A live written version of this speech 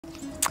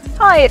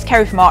Hi, it's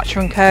Kerry from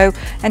Archer & Co,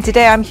 and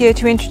today I'm here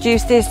to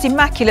introduce this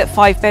immaculate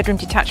 5-bedroom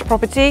detached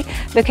property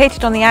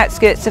located on the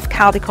outskirts of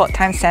Caldicot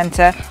town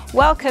centre.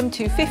 Welcome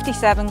to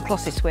 57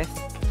 Clos,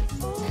 Ystwyth.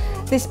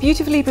 This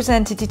beautifully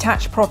presented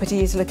detached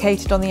property is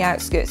located on the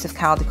outskirts of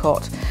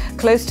Caldicot,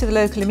 close to the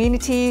local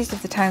amenities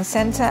of the town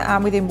centre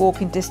and within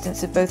walking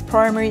distance of both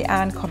primary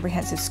and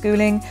comprehensive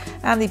schooling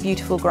and the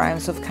beautiful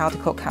grounds of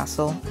Caldicot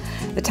Castle.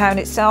 The town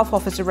itself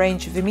offers a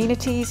range of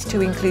amenities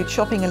to include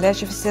shopping and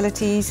leisure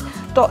facilities,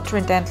 doctor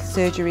and dental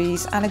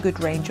surgeries and a good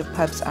range of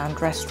pubs and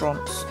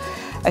restaurants.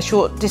 A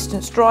short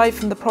distance drive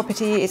from the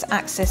property is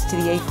access to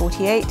the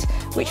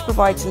A48, which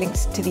provides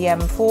links to the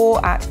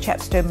M4 at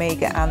Chepstow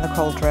Mega and the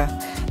Caldra.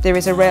 There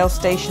is a rail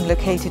station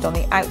located on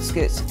the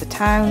outskirts of the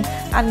town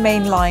and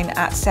main line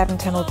at Severn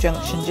Tunnel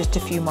Junction just a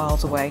few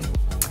miles away.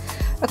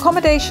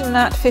 Accommodation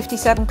at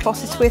 57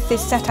 Clos, Ystwyth is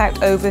set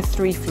out over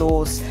 3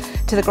 floors.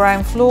 To the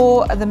ground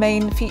floor, the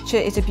main feature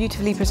is a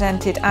beautifully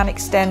presented and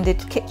extended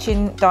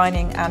kitchen,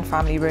 dining and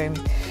family room.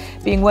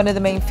 Being one of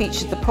the main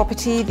features of the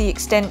property, the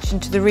extension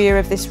to the rear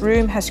of this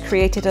room has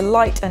created a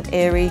light and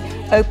airy,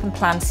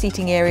 open-plan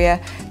seating area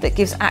that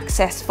gives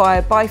access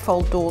via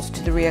bifold doors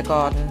to the rear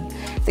garden.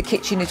 The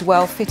kitchen is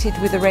well fitted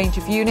with a range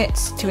of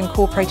units to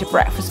incorporate a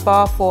breakfast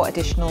bar for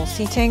additional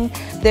seating.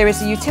 There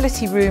is a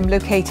utility room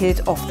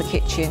located off the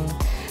kitchen.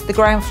 The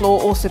ground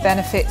floor also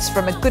benefits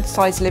from a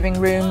good-sized living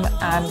room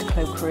and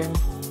cloakroom.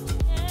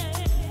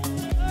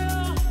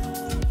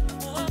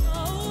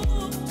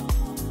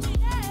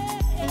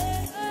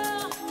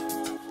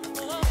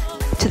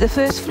 To the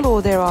first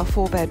floor there are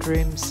 4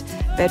 bedrooms.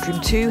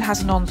 Bedroom 2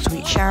 has an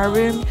ensuite shower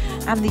room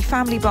and the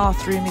family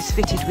bathroom is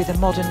fitted with a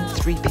modern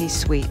 3-piece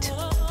suite.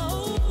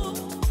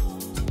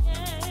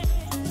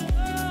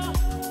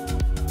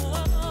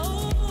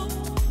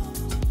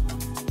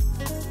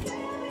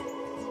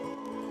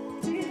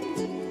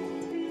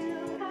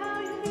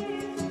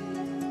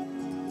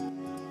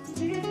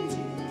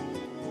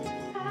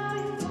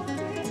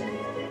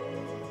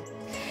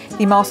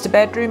 The master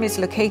bedroom is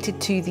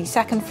located to the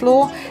 2nd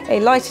floor, a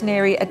light and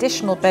airy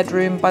additional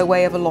bedroom by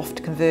way of a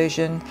loft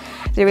conversion.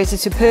 There is a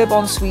superb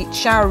ensuite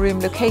shower room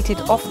located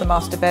off the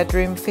master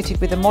bedroom, fitted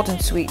with a modern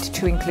suite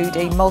to include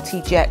a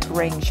multi-jet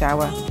rain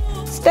shower.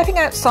 Stepping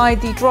outside,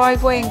 the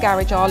driveway and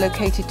garage are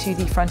located to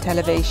the front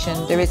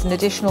elevation. There is an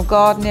additional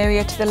garden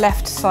area to the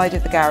left side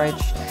of the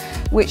garage,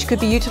 which could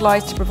be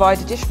utilised to provide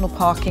additional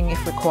parking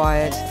if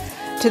required.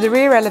 To the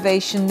rear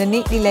elevation, the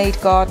neatly laid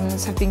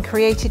gardens have been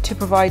created to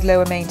provide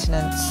lower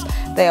maintenance.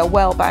 They are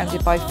well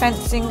bounded by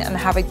fencing and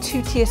have a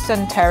 2-tier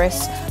sun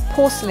terrace,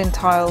 porcelain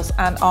tiles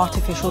and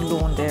artificial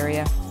lawned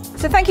area.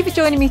 So thank you for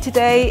joining me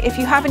today. If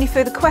you have any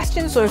further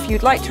questions or if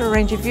you'd like to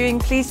arrange a viewing,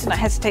 please do not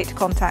hesitate to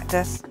contact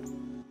us.